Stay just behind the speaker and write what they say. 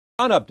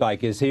John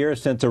Updike is here.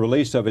 Since the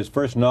release of his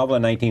first novel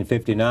in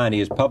 1959, he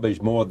has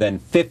published more than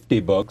 50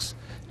 books,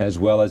 as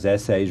well as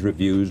essays,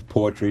 reviews,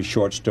 poetry,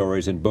 short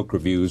stories, and book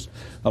reviews.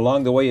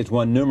 Along the way, he's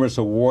won numerous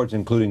awards,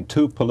 including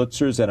 2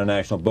 Pulitzers and a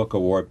National Book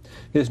Award.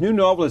 His new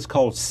novel is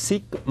called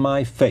Seek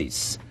My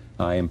Face.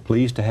 I am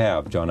pleased to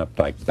have John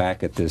Updike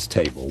back at this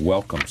table.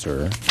 Welcome,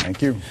 sir.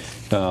 Thank you.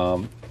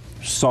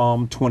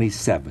 Psalm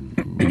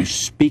 27. You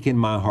speak in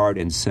my heart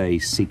and say,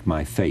 seek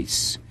my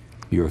face.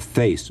 Your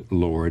face,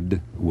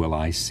 Lord, will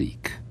I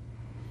seek.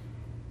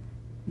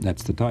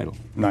 That's the title.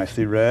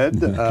 Nicely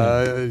read.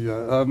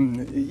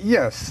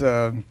 Yes,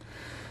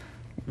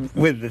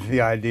 with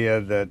the idea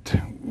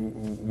that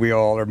we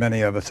all, or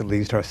many of us at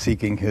least, are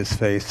seeking his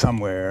face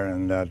somewhere,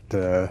 and that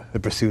the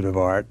pursuit of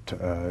art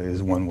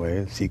is one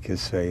way to seek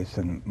his face.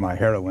 And my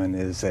heroine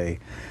is a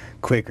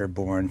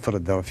Quaker-born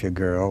Philadelphia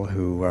girl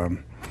who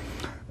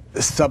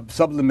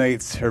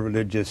sublimates her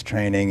religious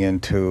training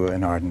into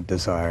an ardent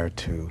desire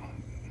to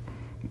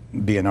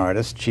be an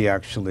artist. She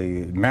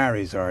actually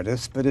marries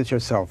artists, but is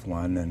herself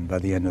one, and by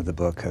the end of the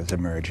book has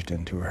emerged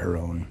into her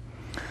own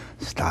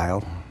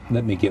style.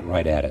 Let me get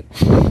right at it.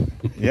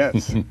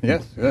 Yes,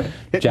 yes.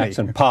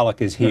 Jackson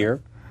Pollock is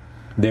here.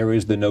 There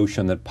is the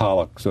notion that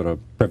Pollock sort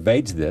of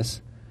pervades this,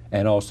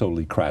 and also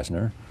Lee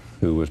Krasner,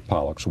 who was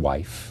Pollock's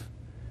wife.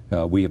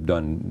 We have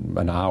done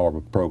an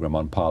hour program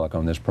on Pollock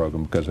on this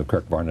program because of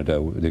Kirk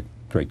Barnadoe, the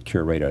great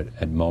curator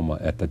at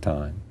MoMA at the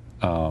time.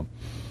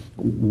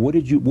 What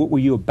were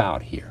you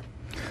about here?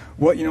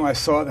 Well, you know, I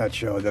saw that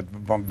show that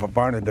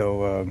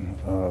Barnadoe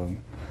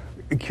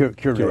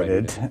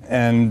curated,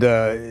 and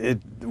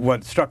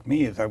what struck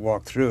me as I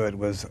walked through it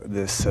was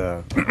this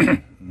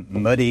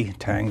muddy,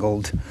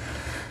 tangled,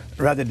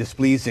 rather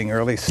displeasing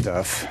early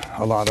stuff,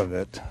 a lot of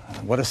it.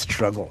 What a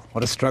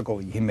struggle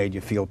he made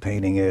you feel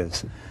painting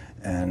is.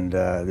 And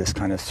this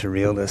kind of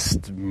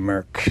surrealist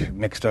murk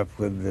mixed up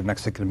with the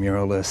Mexican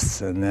muralists.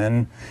 And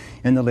then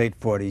in the late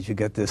 40s, you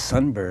get this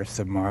sunburst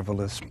of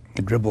marvelous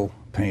dribble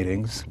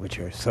paintings, which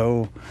are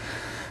so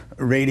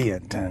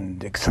radiant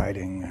and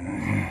exciting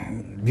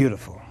and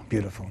beautiful,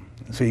 beautiful.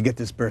 So you get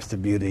this burst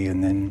of beauty,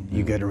 and then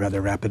you get a rather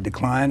rapid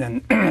decline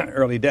and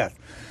early death.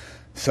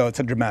 So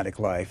it's a dramatic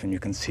life, and you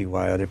can see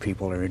why other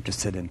people are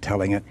interested in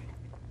telling it.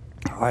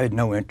 I had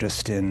no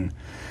interest in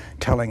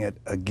telling it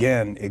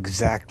again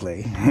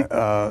exactly.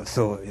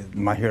 So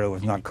my hero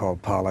was not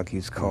called Pollock.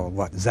 He's called,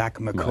 what, Zach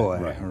McCoy.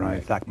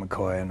 Right. Zach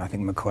McCoy, and I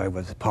think McCoy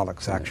was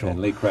Pollock's actual.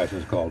 And Lee Krasner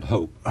was called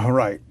Hope.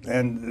 Right.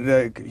 And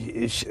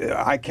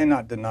I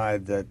cannot deny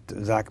that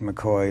Zach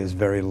McCoy is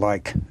very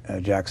like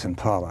Jackson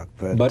Pollock.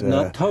 But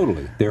not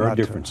totally. There are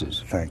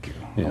differences. Thank you.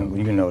 Yeah.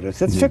 You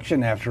notice. It's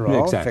fiction, after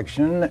all. Exactly.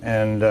 Fiction.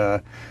 And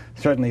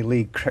certainly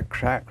Lee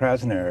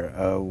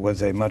Krasner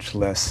was a much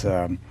less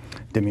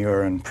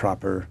demure and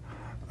proper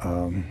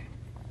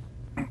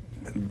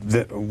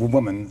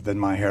woman than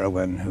my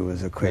heroine, who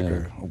is a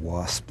Quaker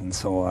wasp and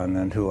so on,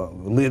 and who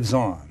lives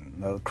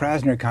on.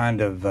 Krasner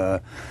kind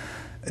of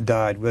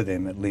died with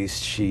him. At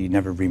least she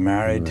never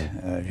remarried.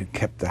 She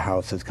kept the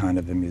house as kind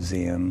of a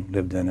museum,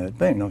 lived in it.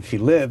 But, you know, she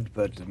lived,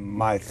 but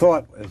my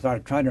thought, as I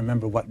tried to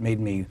remember what made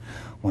me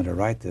want to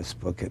write this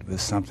book, it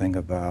was something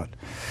about,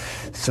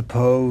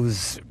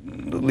 suppose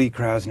Lee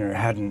Krasner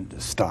hadn't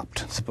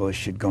stopped. Suppose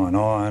she'd gone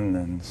on,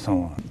 and so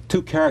on.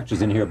 2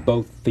 characters in here,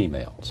 both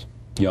females.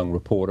 Young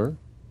reporter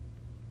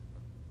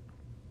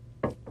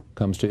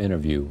comes to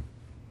interview.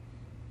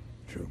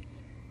 True.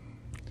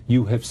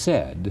 You have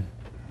said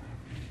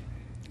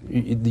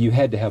you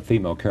had to have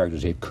female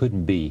characters. It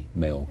couldn't be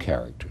male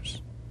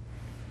characters.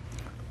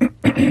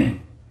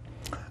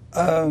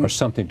 Or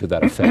something to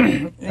that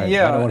effect. I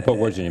don't want to put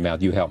words in your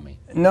mouth. You help me.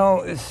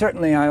 No,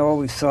 certainly I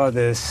always saw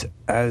this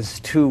as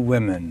 2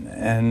 women,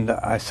 and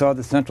I saw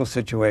the central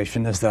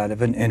situation as that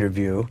of an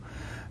interview.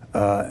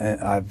 And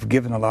I've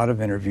given a lot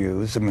of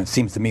interviews. I mean, it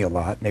seems to me a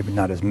lot, maybe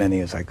not as many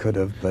as I could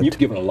have. But you've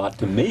given a lot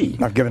to me.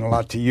 I've given a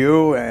lot to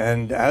you,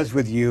 and as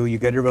with you, you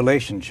get a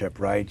relationship,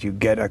 right? You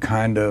get a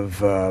kind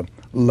of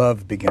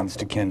love begins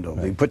to kindle.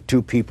 Right. You put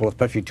 2 people,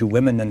 especially 2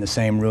 women, in the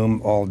same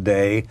room all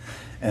day,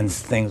 and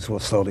things will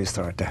slowly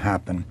start to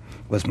happen,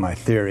 was my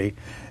theory.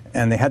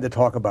 And they had to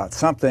talk about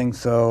something,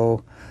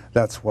 so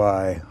that's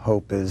why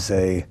Hope is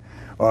a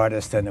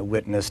artist and a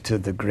witness to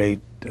the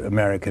great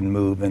American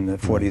move in the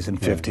 40s and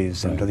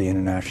 50s into the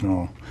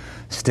international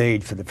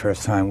stage. For the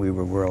first time, we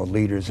were world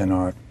leaders in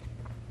art.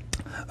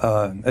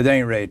 At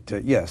any rate,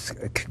 yes,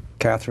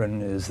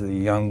 Catherine is the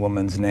young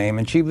woman's name,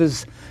 and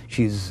she's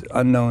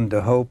unknown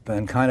to Hope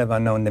and kind of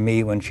unknown to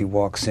me when she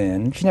walks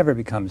in. She never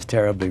becomes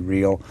terribly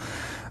real.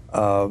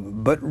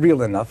 But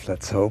real enough,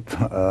 let's hope,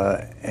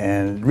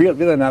 and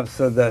real enough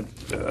so that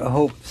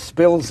Hope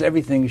spills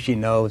everything she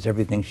knows,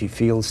 everything she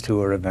feels to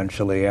her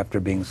eventually,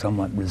 after being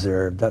somewhat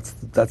reserved.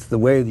 That's the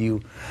way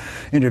you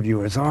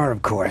interviewers are,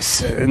 of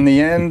course. In the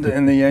end,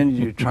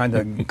 you're trying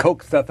to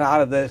coax stuff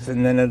out of this,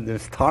 and then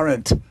this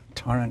torrent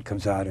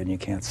comes out, and you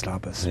can't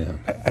stop us. Yeah.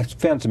 I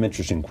found some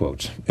interesting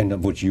quotes,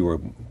 and which you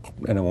were,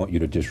 and I want you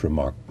to just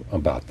remark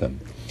about them.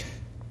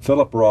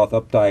 Philip Roth,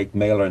 Updike,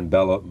 Mailer, and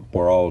Bella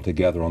were all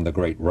together on the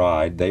great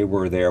ride. They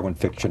were there when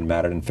fiction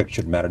mattered, and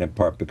fiction mattered in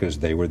part because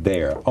they were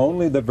there.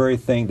 Only the very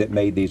thing that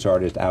made these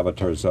artists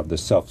avatars of the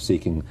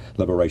self-seeking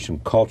liberation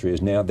culture is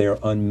now their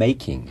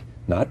unmaking.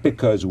 Not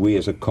because we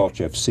as a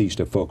culture have ceased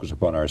to focus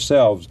upon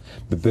ourselves,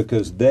 but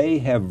because they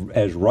have,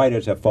 as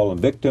writers, have fallen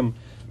victim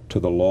to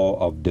the law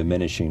of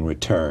diminishing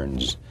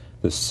returns.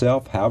 The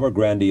self, however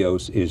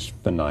grandiose, is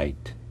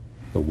finite.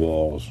 The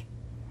wells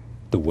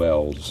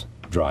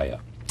dry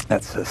up.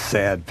 That's a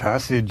sad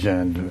passage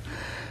and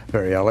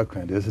very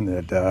eloquent, isn't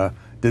it?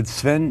 Did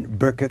Sven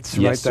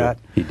Berkutz write that?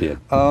 He did.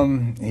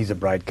 He's a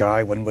bright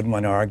guy. One wouldn't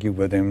want to argue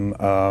with him.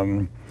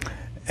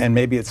 And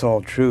maybe it's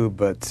all true,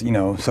 but, you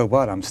know, so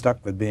what? I'm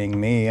stuck with being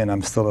me, and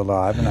I'm still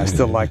alive, and I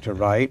still like to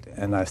write,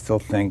 and I still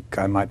think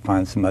I might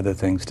find some other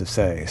things to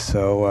say.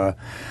 So,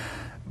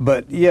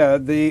 but yeah,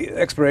 the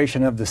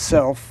exploration of the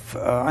self,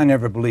 I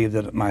never believed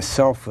that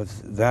myself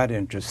was that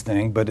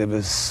interesting, but it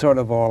was sort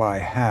of all I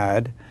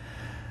had.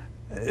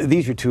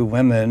 These are two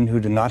women who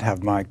do not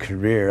have my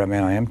career. I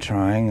mean, I am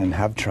trying and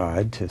have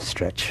tried to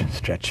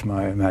stretch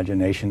my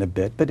imagination a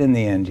bit, but in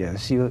the end,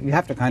 yes, you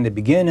have to kind of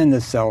begin in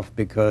the self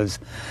because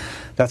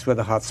that's where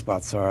the hot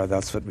spots are.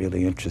 That's what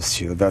really interests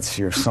you. That's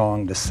your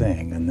song to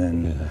sing, and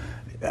then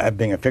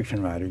being a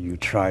fiction writer, you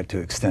try to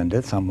extend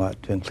it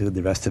somewhat to include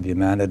the rest of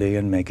humanity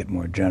and make it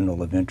more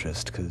general of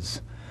interest,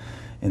 because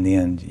in the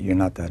end, you're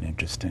not that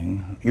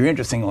interesting. You're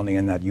interesting only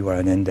in that you are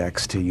an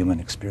index to human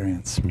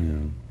experience.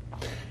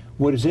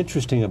 What is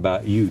interesting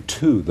about you,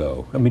 too,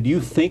 though, I mean, do you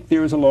think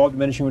there is a law of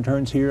diminishing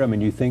returns here? I mean,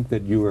 you think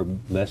that you are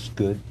less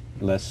good,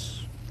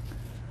 less...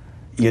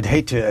 You'd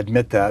hate to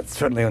admit that.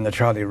 Certainly on the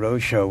Charlie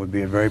Rose Show would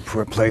be a very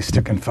poor place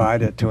to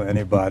confide it to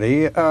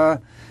anybody.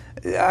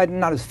 I'm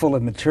not as full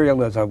of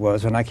material as I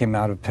was when I came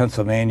out of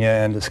Pennsylvania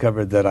and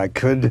discovered that I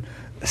could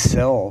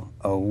sell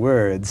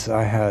words.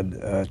 I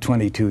had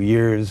 22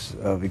 years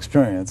of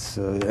experience,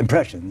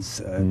 impressions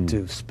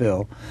to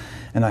spill,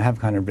 and I have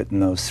kind of written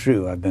those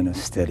through. I've been a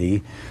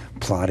steady,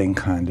 plodding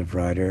kind of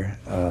writer.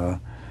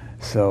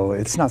 So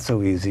it's not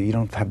so easy. You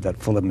don't have that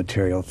full of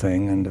material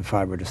thing, and if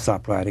I were to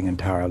stop writing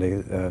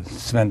entirely,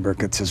 Sven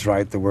Berkutz is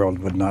right, the world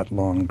would not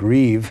long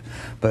grieve,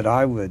 but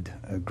I would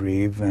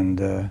grieve,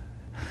 and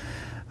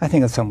I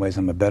think in some ways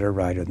I'm a better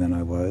writer than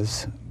I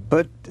was.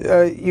 But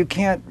you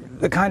can't,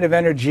 the kind of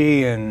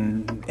energy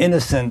and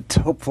innocent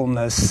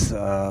hopefulness,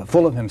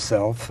 full of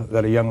himself,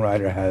 that a young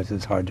writer has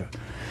is hard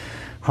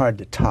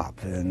to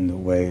top in the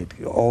way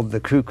all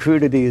the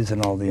crudities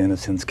and all the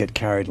innocence get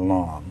carried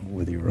along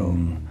with your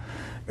own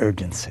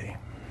urgency.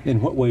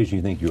 In what ways do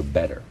you think you're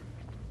better?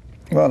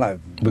 Well,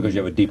 because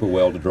you have a deeper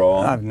well to draw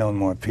on? I've known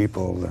more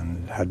people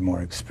and had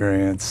more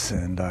experience,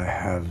 and I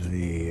have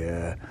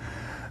the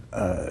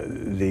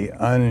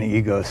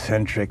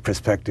unegocentric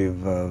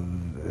perspective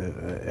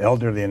of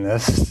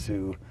elderliness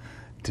to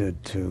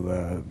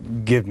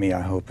give me,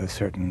 I hope, a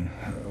certain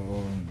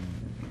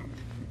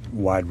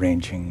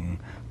wide-ranging,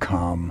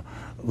 calm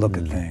look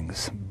at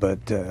things.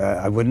 But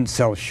I wouldn't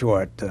sell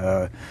short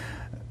the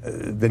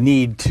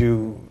need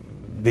to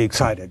be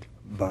excited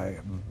by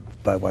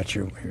what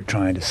you're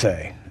trying to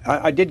say.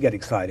 I did get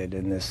excited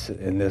in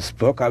this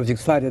book. I was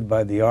excited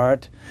by the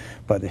art,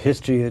 by the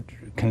history it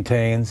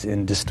contains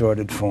in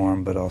distorted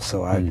form, but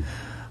also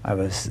I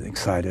was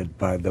excited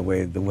by the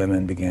way the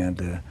women began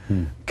to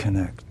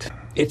connect.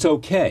 It's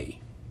okay,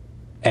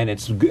 and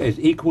it's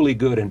equally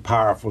good and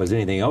powerful as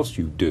anything else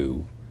you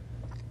do,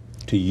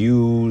 to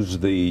use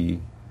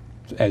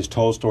as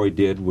Tolstoy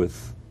did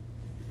with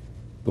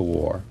the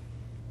war,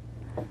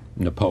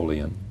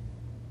 Napoleon.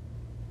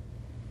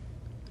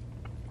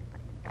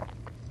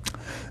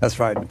 That's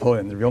right,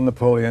 Napoleon, the real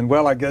Napoleon.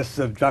 Well, I guess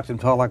Jackson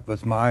Pollock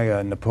was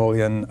my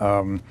Napoleon.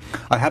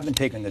 I haven't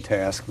taken the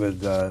task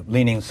with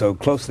leaning so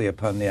closely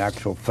upon the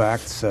actual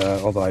facts,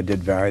 although I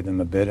did vary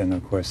them a bit, and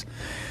of course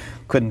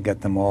couldn't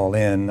get them all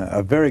in.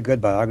 A very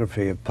good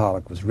biography of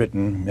Pollock was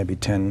written maybe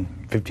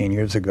 10, 15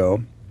 years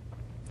ago,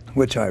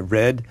 which I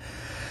read.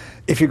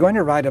 If you're going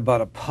to write about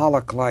a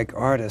Pollock-like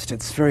artist,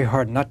 it's very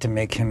hard not to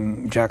make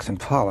him Jackson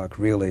Pollock,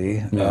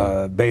 really,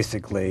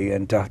 basically,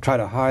 and to try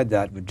to hide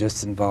that would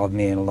just involve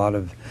me in a lot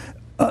of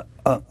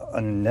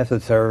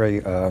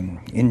unnecessary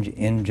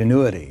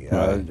ingenuity.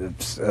 Right.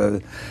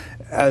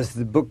 As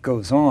the book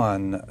goes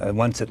on,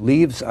 once it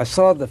leaves, I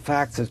saw the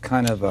facts as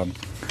kind of a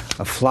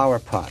flower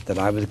pot that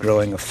I was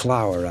growing a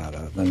flower out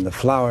of, and the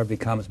flower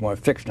becomes more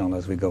fictional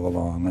as we go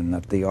along, and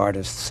that the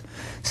artists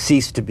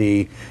cease to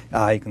be,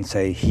 you can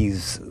say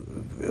he's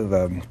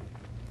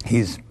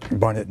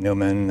Barnett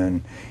Newman,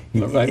 and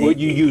right. Well,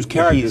 you use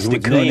characters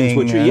with names,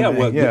 which are,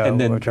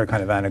 which are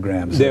kind of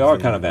anagrams. They are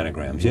kind of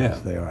anagrams, yes,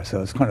 they are.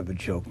 So it's kind of a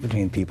joke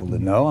between people to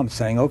know. I'm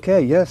saying,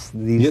 okay, yes,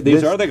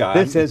 these are the guys.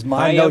 This is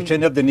my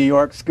notion of the New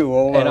York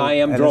school, and I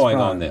am drawing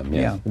on them.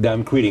 Yes. Yeah,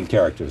 I'm creating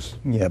characters.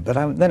 Yeah, but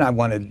then I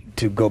wanted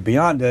to go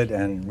beyond it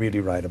and really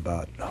write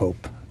about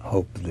hope,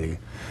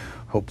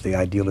 the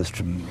idealist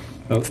from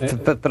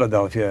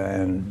Philadelphia,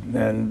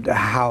 and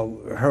how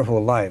her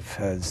whole life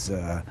has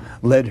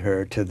led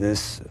her to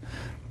this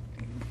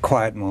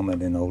quiet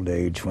moment in old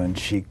age when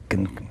she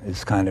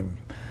is kind of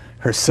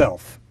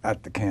herself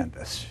at the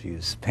canvas.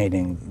 She's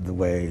painting the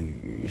way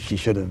she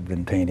should have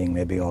been painting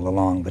maybe all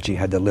along, but she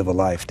had to live a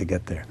life to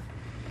get there.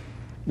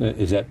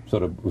 Is that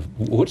sort of,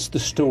 what's the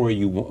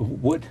story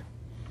what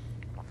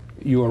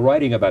you are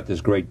writing about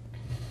this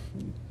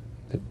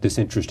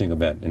interesting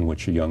event in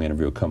which a young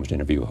interviewer comes to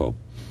interview Hope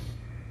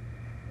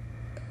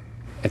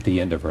at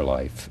the end of her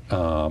life.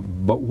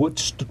 But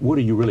what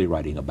are you really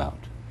writing about?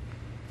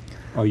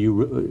 Are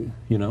you,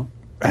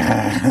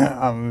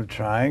 I'm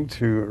trying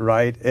to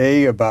write,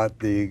 about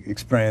the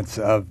experience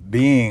of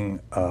being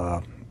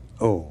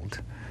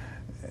old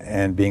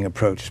and being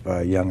approached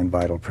by a young and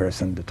vital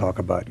person to talk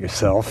about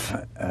yourself.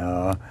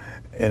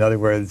 In other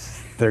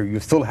words, you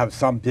still have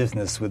some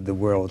business with the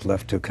world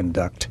left to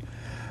conduct.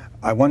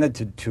 I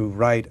wanted to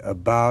write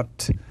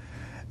about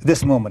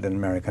this moment in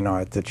American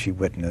art that she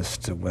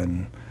witnessed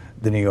when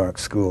the New York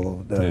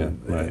School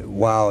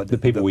wowed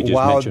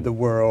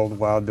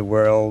the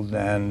world,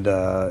 and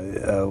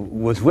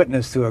was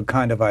witness to a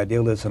kind of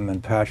idealism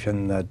and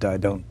passion that I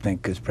don't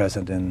think is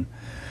present in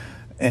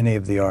any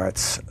of the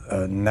arts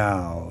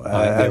now.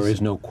 There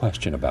is no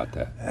question about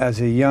that.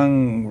 As a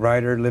young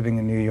writer living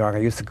in New York, I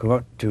used to go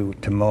out to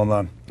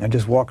MoMA and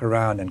just walk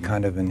around and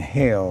kind of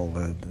inhale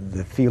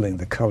the feeling,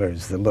 the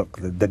colors, the look,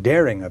 the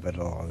daring of it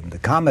all, and the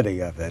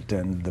comedy of it,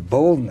 and the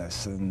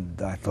boldness.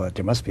 And I thought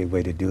there must be a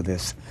way to do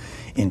this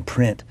in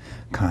print,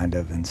 kind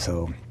of. And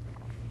so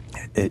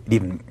it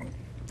even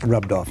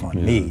rubbed off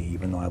on me,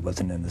 even though I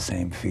wasn't in the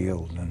same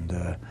field.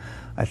 And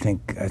I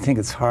think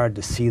it's hard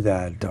to see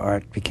that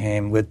art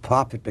became, with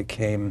pop, it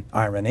became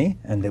irony,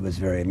 and it was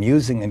very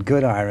amusing and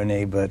good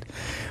irony, but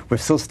we're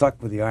still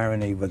stuck with the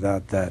irony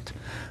without that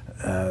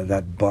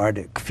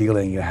bardic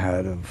feeling you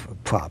had of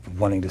pop, of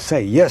wanting to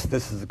say, yes,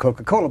 this is a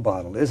Coca-Cola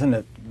bottle. Isn't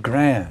it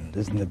grand?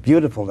 Isn't it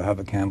beautiful to have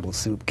a Campbell's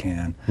soup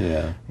can?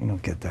 Yeah. You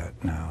don't get that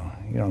now.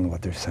 You don't know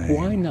what they're saying.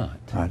 Why not?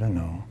 I don't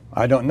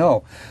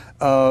know.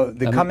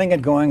 The coming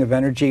and going of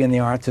energy in the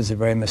arts is a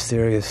very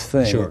mysterious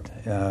thing. Sure.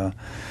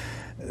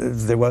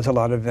 There was a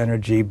lot of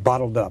energy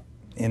bottled up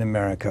in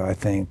America, I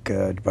think,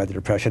 by the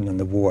Depression and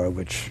the war,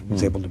 which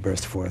was able to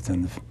burst forth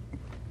in the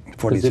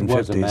 40s and 50s. It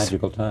was a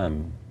magical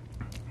time.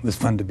 It was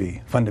fun to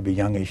be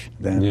youngish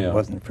then,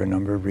 wasn't it, for a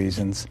number of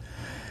reasons.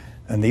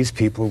 And these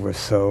people were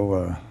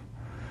so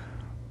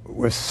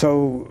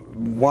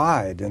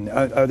wide. And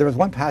there was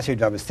one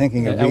passage I was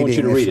thinking of reading. I want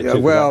you to read it,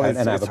 too, and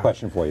I have a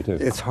question for you, too.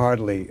 It's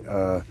hardly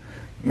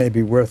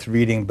maybe worth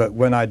reading, but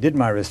when I did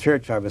my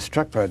research, I was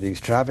struck by the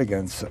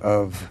extravagance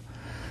of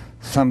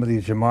some of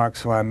these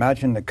remarks. So I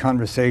imagined a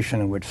conversation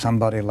in which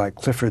somebody like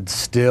Clifford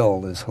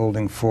Still is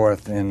holding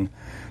forth in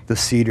the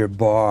Cedar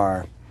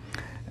Bar,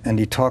 and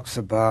he talks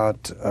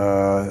about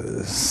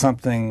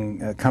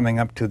something coming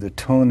up to the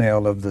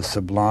toenail of the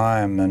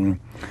sublime, and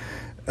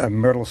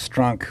Myrtle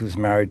Strunk, who's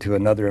married to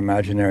another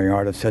imaginary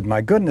artist, said, "My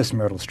goodness,"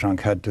 Myrtle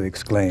Strunk had to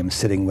exclaim,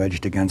 sitting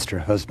wedged against her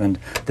husband,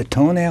 "the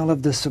toenail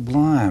of the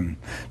sublime.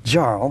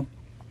 Jarl,"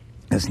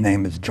 his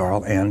name is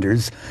Jarl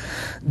Anders,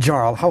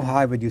 "Jarl, how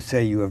high would you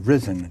say you have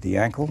risen? The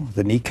ankle?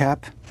 The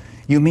kneecap?"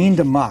 "You mean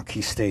to mock,"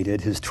 he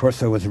stated. His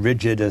torso was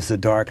rigid as the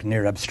dark,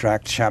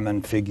 near-abstract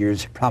shaman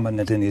figures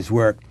prominent in his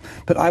work.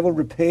 "But I will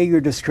repay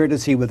your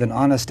discourtesy with an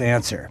honest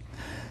answer.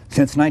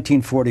 Since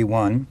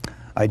 1941,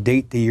 I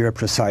date the year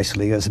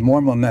precisely as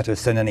more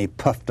momentous than any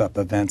puffed-up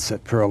events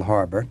at Pearl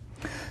Harbor.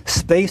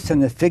 Space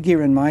and the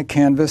figure in my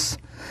canvases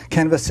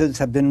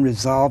have been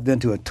resolved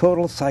into a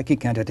total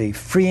psychic entity,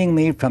 freeing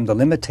me from the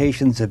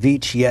limitations of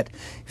each, yet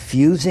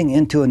fusing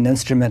into an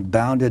instrument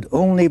bounded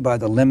only by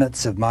the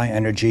limits of my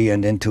energy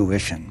and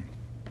intuition.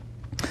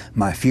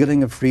 My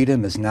feeling of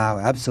freedom is now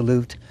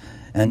absolute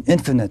and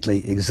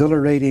infinitely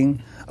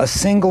exhilarating. A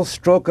single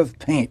stroke of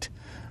paint,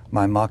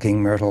 my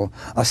mocking Myrtle,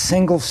 a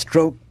single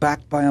stroke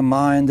backed by a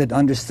mind that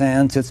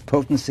understands its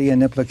potency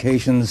and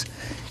implications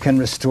can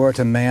restore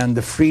to man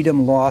the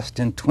freedom lost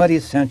in 20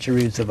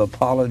 centuries of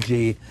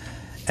apology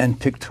and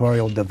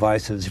pictorial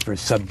devices for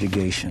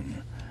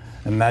subjugation.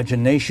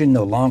 Imagination,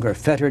 no longer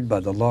fettered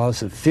by the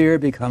laws of fear,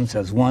 becomes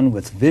as one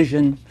with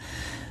vision.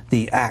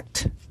 The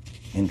act,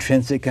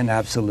 intrinsic and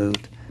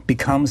absolute,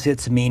 becomes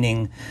its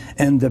meaning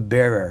and the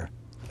bearer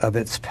of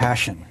its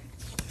passion."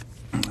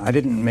 I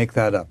didn't make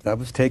that up. That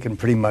was taken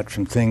pretty much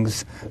from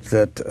things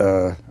that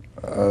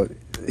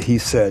he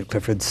said,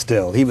 Clifford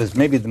Still. He was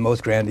maybe the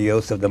most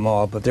grandiose of them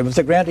all, but there was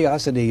a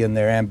grandiosity in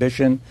their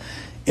ambition,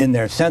 in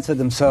their sense of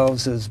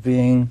themselves as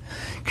being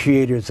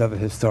creators of a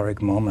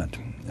historic moment.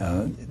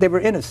 They were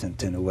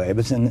innocent in a way. It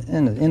was an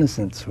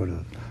innocent sort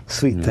of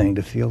sweet thing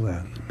to feel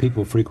that.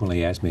 People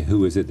frequently ask me,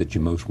 who is it that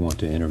you most want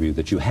to interview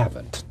that you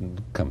haven't?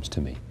 Comes to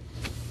me.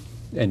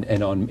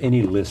 And on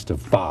any list of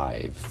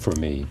 5 for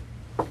me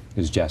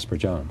is Jasper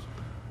Johns.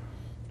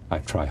 I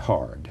try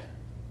hard,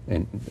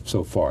 and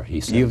so far he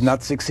says... You've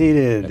not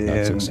succeeded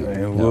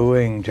in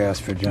wooing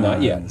Jasper Johns.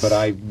 Not yet, but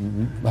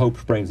hope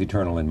springs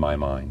eternal in my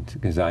mind,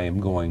 because I am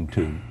going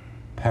to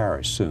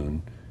Paris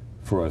soon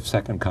for a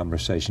second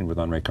conversation with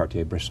Henri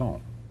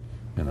Cartier-Bresson.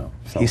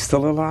 So he's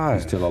still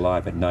alive. He's still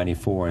alive at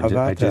 94, and How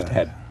about I just that?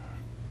 had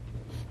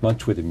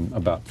lunch with him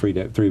about 3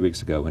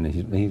 weeks ago, and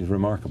he's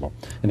remarkable.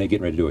 And they're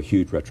getting ready to do a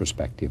huge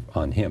retrospective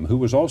on him, who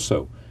was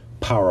also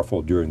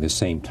powerful during the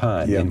same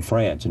time in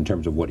France in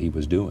terms of what he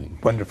was doing.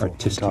 Wonderful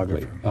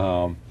artistically.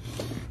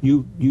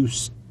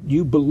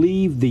 You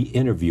believe the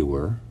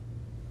interviewer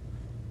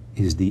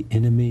is the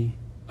enemy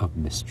of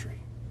mystery.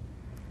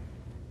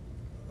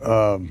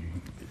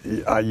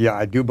 Yeah,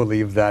 I do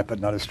believe that, but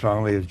not as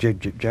strongly as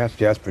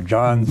Jasper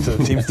Johns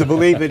seems to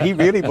believe it. He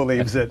really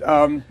believes it.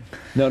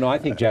 No, I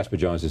think Jasper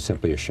Johns is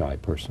simply a shy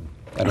person.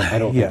 I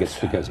don't think it's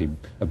because he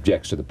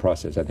objects to the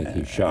process. I think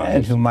he's shy.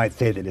 And who might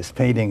say that his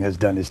painting has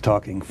done his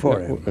talking for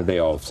him. They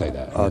all say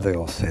that. Oh, they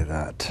all say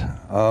that.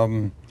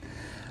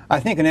 I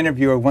think an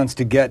interviewer wants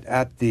to get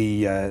at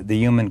the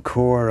human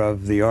core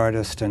of the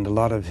artist, and a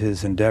lot of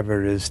his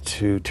endeavor is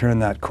to turn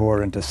that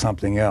core into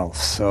something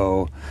else.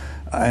 So,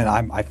 and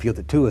I feel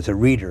that too as a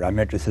reader. I'm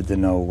interested to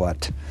know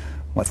what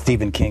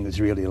Stephen King is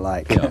really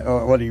like,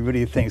 or what he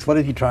really thinks. What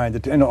is he trying to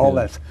do? And all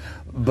that.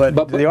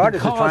 But the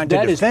artist is trying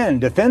to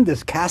defend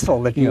this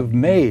castle that you've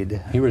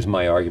made. Here is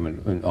my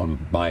argument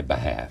on my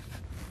behalf.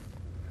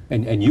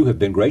 And you have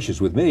been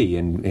gracious with me,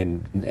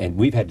 and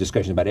we've had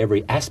discussions about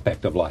every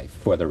aspect of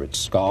life, whether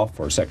it's golf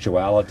or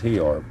sexuality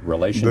or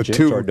relationships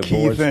or divorce. The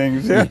two key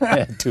things.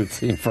 Yeah, two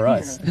things for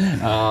us.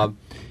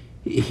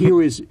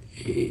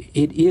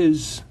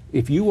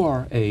 If you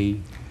are a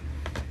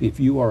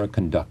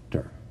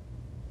conductor,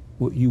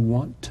 what you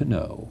want to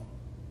know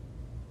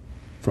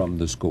from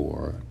the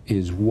score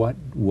is what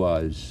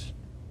was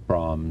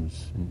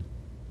Brahms'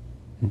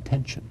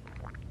 intention.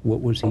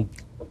 What was he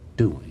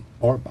doing,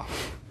 or Bach,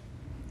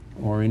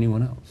 or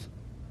anyone else?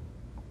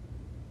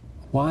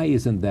 Why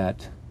isn't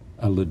that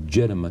a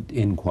legitimate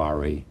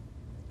inquiry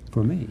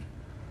for me?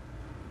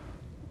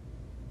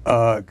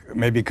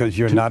 Maybe because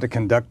you're not a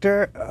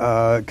conductor.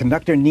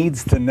 Conductor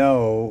needs to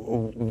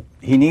know.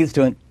 He needs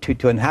to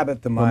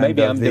inhabit the mind. Well,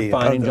 maybe I'm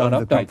defining John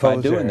Updike by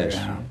doing this.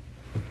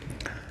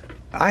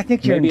 I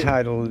think you're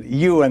entitled,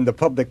 you and the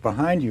public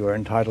behind you are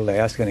entitled to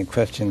ask any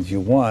questions you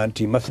want.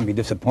 You mustn't be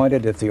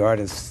disappointed if the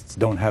artists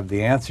don't have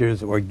the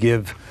answers or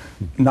give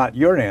not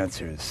your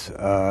answers.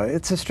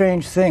 It's a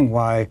strange thing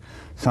why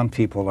some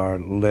people are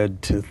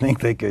led to think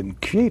they can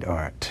create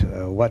art.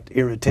 What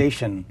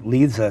irritation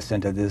leads us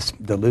into this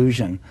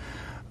delusion,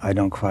 I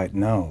don't quite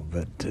know.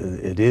 But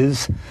it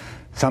is,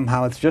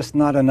 somehow it's just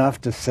not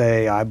enough to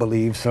say, I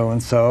believe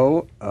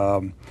so-and-so.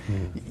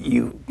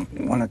 You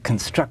want to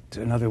construct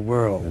another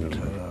world.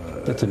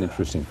 That's an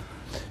interesting...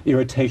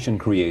 Irritation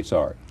creates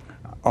art.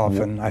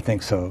 Often, I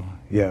think so.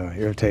 Yeah,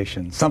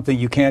 irritation. Something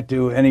you can't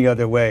do any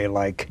other way,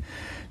 like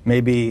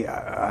maybe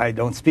I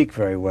don't speak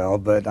very well,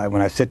 but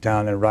when I sit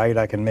down and write,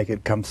 I can make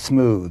it come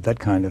smooth, that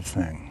kind of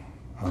thing.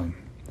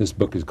 This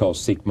book is called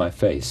Seek My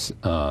Face.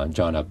 John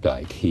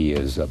Updike. He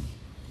is, at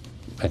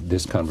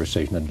this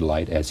conversation, a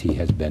delight, as he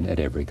has been at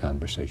every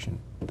conversation.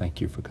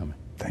 Thank you for coming.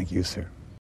 Thank you, sir.